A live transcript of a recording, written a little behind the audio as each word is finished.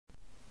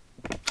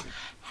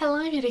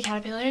Hello beauty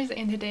caterpillars,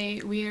 and today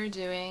we are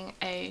doing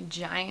a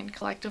giant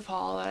collective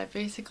haul that I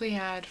basically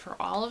had for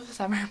all of the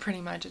summer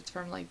pretty much. It's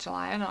from like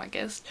July and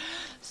August.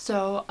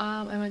 So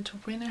I went to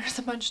Winners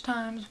a bunch of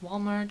times,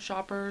 Walmart,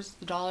 Shoppers,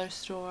 the dollar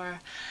store.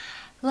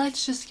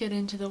 Let's just get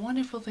into the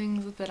wonderful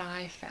things that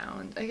I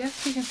found. I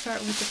guess we can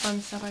start with the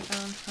fun stuff I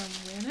found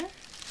from Winners.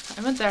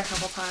 I went there a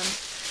couple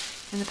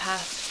times in the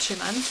past 2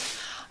 months.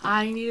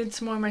 I needed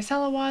some more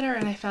micellar water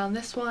and I found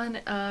this one.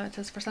 It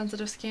says for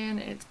sensitive skin,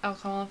 it's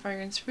alcohol and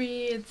fragrance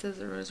free, it says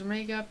it was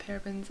makeup,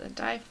 parabens and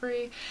dye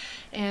free,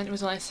 and it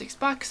was only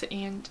 $6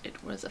 and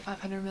it was a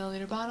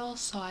 500ml bottle,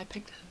 so I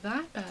picked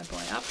that bad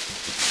boy up.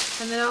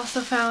 And then I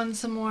also found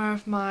some more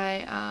of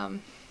my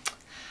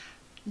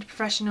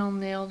professional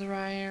nail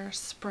dryer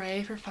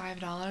spray for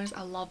 $5.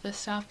 I love this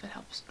stuff. It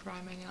helps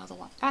dry my nails a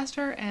lot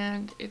faster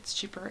and it's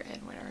cheaper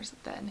in Winners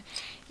than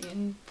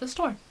in the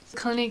store.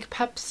 Clinique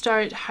Pep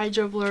Start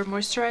Hydro Blur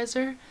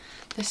Moisturizer.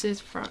 This is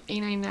from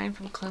 $8.99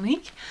 from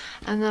Clinique.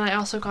 And then I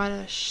also got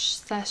a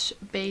Sesh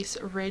Base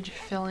Ridge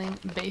Filling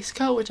Base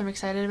Coat, which I'm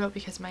excited about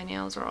because my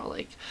nails are all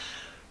like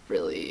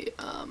really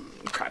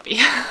crappy.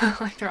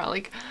 Like they're all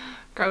like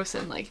gross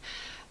and like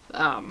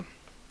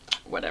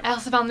whatever. I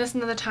also found this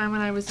another time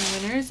when I was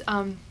in Winners.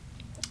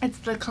 It's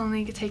the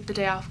Clinique Take the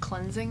Day Off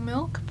Cleansing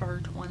Milk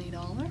for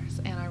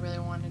 $20, and I really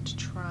wanted to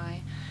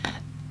try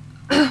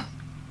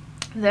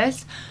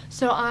this,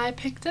 so I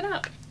picked it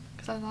up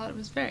because I thought it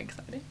was very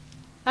exciting.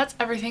 That's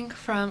everything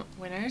from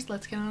Winners.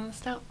 Let's get on to the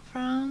stuff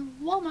from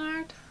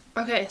Walmart.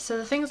 Okay, so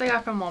the things I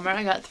got from Walmart,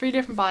 I got 3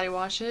 different body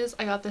washes.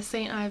 I got the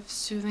St. Ives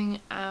Soothing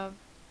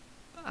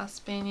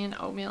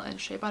Aspanian Oatmeal and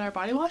Shea Butter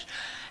body wash.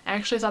 I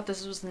actually thought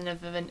this was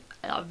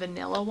a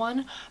vanilla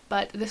one,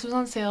 but this was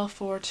on sale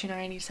for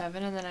 $2.97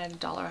 and then I had a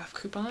 $1 off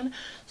coupon.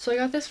 So I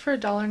got this for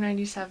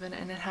 $1.97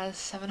 and it has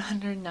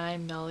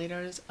 709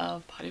 milliliters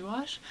of body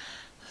wash.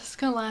 This is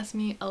gonna last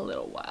me a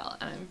little while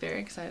and I'm very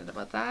excited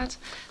about that.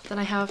 Then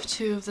I have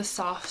 2 of the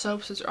soft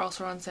soaps which are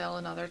also on sale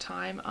another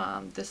time.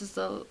 This is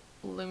the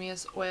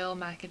Lumious Oil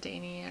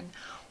Macadamia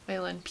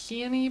Oil and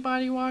Peony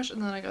body wash,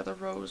 and then I got the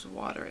Rose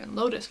Water and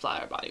Lotus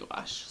Flower body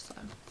wash, so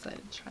I'm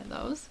excited to try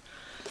those.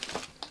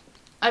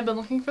 I've been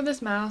looking for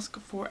this mask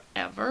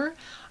forever.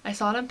 I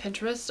saw it on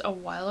Pinterest a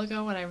while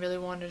ago and I really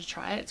wanted to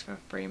try it. It's from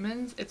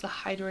Freeman's. It's a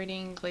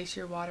hydrating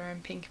glacier water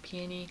and pink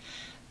peony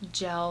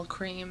gel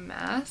cream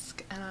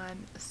mask and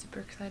I'm super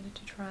excited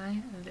to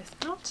try this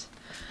out.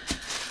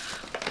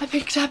 I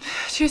picked up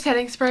 2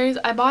 setting sprays.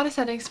 I bought a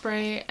setting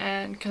spray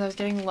and because I was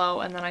getting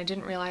low, and then I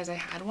didn't realize I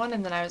had one,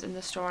 and then I was in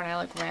the store and I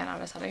like ran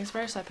out of setting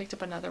spray, so I picked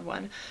up another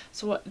one.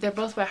 So they're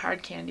both by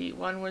Hard Candy.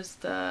 One was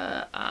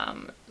the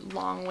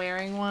long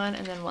wearing one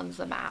and then one's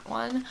the matte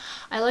one.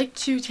 I like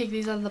to take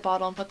these out of the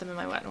bottle and put them in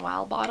my Wet n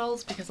Wild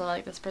bottles because I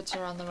like the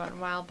spritzer on the Wet n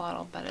Wild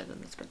bottle better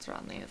than the spritzer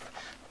on these.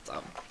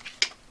 So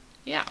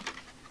yeah,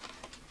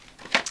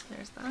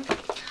 there's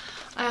that.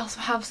 I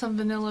also have some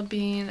Vanilla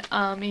Bean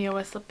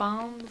EOS Lip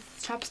Balms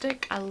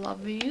chapstick. I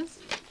love these.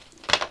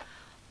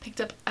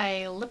 Picked up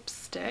a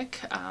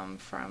lipstick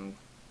from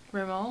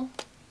Rimmel,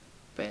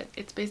 but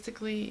it's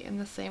basically in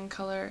the same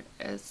color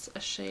as a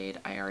shade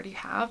I already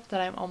have that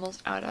I'm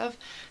almost out of.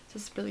 It's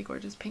this really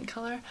gorgeous pink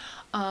color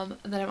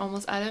that I'm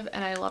almost out of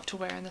and I love to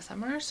wear in the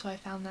summer, so I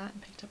found that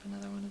and picked up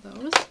another one of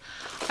those.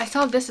 I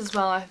saw this as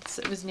well.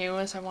 It was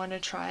new, so I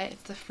wanted to try it.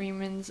 It's the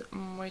Freeman's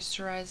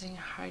Moisturizing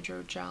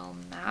Hydrogel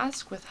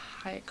Mask with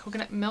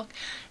coconut milk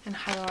and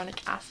hyaluronic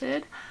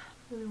acid.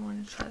 I really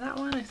wanted to try that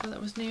one. I thought that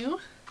was new.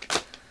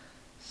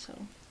 So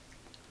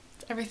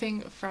that's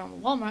everything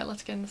from Walmart.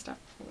 Let's get into stuff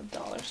from the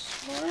dollar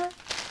store.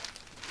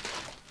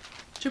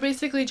 So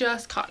basically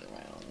just cotton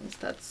rounds.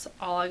 That's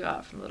all I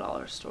got from the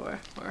dollar store,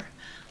 or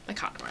my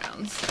cotton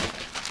rounds.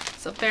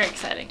 So very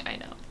exciting, I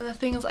know. The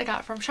things I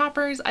got from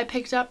Shoppers, I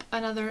picked up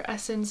another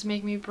Essence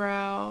Make Me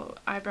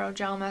Eyebrow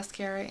Gel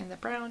Mascara in the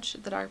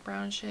dark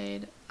brown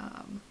shade.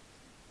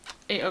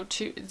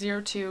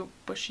 80202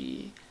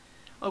 Bushy,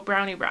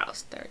 Brownie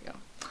Brows, there we go.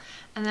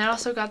 And then I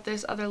also got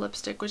this other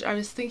lipstick, which I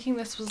was thinking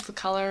this was the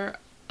color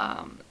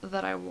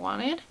that I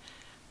wanted,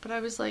 but I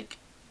was like,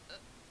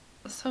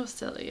 so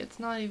silly, it's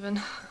not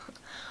even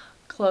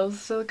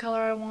close to the color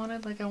I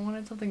wanted. Like I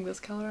wanted something this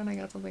color and I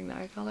got something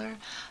that color,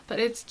 but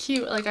it's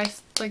cute. Like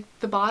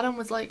the bottom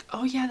was like,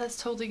 oh yeah,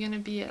 that's totally gonna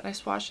be it. And I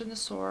swatched it in the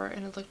store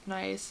and it looked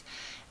nice.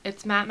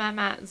 It's matte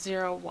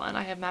 01.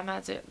 I have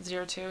matte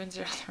 02 and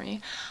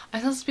 03. I'm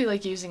supposed to be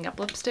like using up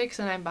lipsticks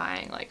and I'm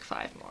buying like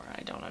 5 more.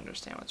 I don't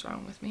understand what's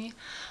wrong with me.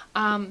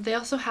 They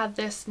also had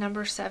this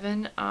number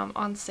 7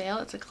 on sale.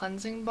 It's a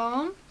cleansing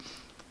balm.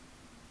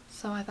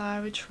 So I thought I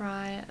would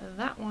try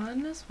that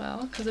one as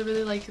well because I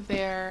really like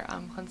their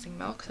cleansing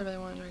milk, so I really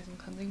wanted to try some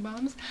cleansing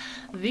balms.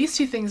 These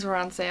 2 things were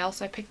on sale,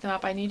 so I picked them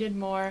up. I needed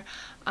more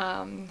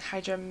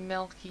Hydra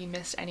Milky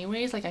Mist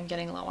anyways, like I'm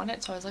getting low on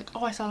it, so I was like,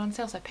 oh, I saw it on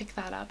sale, so I picked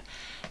that up.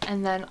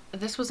 And then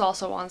this was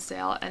also on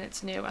sale and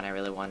it's new and I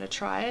really wanted to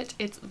try it.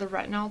 It's the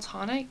Retinol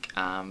Tonic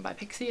by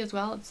Pixi as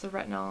well. It's the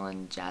Retinol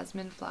and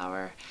Jasmine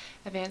Flower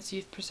Advanced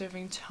Youth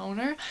Preserving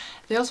Toner.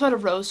 They also had a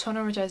rose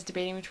toner, which I was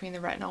debating between the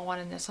retinol one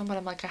and this one, but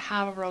I'm like, I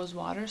have a rose rose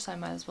water, so I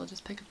might as well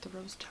just pick up the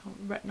rose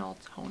retinol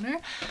toner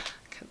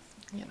because,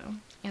 you know,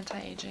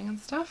 anti-aging and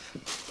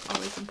stuff,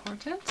 always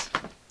important.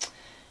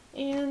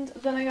 And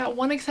then I got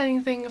one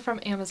exciting thing from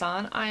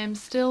Amazon. I am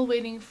still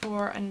waiting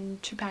for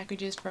 2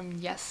 packages from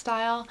Yes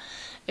Style.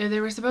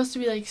 They were supposed to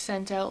be like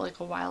sent out like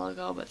a while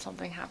ago, but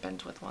something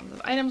happened with one of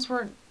the items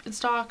weren't in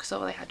stock,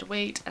 so they had to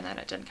wait, and then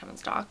it didn't come in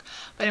stock.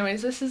 But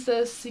anyways, this is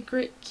the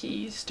Secret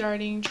Key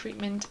Starting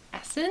Treatment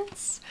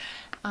Essence.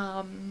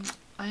 I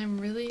am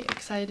really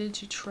excited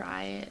to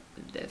try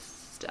this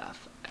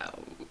stuff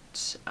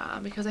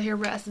out because I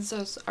hear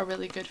essences are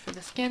really good for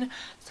the skin,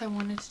 so I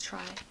wanted to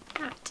try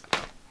that.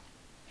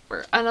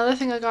 Another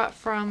thing I got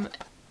from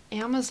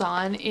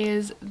Amazon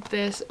is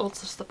this, well, it's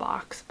just the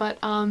box, but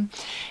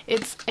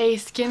it's a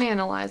skin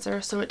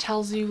analyzer, so it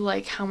tells you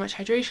like how much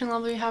hydration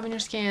level you have in your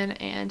skin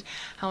and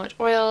how much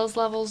oils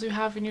levels you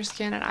have in your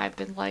skin. And I've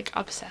been like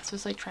obsessed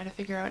with like trying to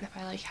figure out if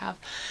I like have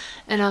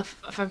enough,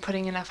 if I'm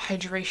putting enough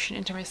hydration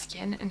into my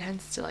skin, and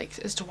hence to like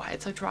as to why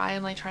it's so dry,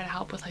 and like trying to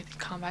help with like the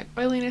combat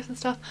oiliness and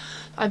stuff.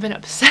 I've been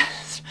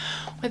obsessed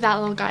with that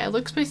little guy. It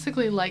looks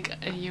basically like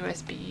a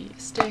USB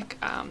stick.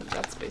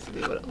 That's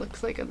basically what it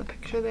looks like in the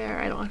picture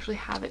there. I don't actually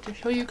have it to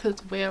show you because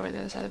it's way over the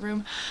other side of the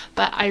room,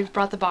 but I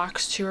brought the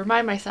box to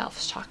remind myself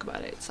to talk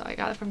about it. So I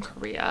got it from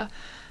Korea,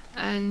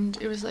 and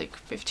it was like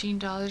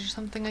 $15 or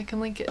something. I can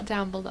link it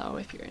down below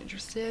if you're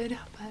interested.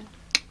 But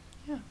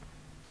yeah,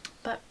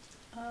 but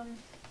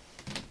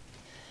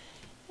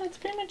that's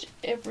pretty much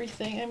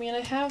everything. I mean, I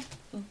have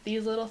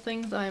these little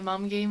things that my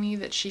mom gave me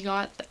that she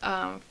got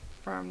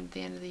from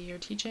the end of the year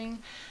teaching,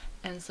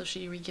 and so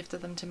she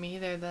re-gifted them to me.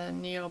 They're the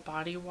Neo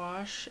body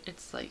wash.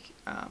 It's like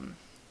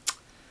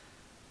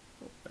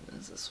what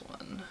is this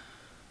one?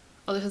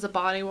 Oh, this is a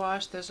body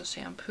wash, there's a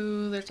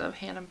shampoo, there's a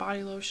hand and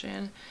body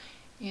lotion,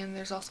 and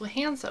there's also a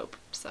hand soap.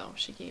 So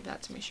she gave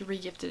that to me. She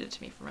re-gifted it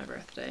to me for my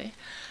birthday.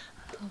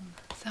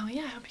 So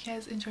yeah, I hope you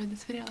guys enjoyed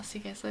this video. I'll see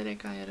you guys later.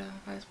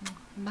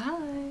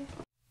 Bye.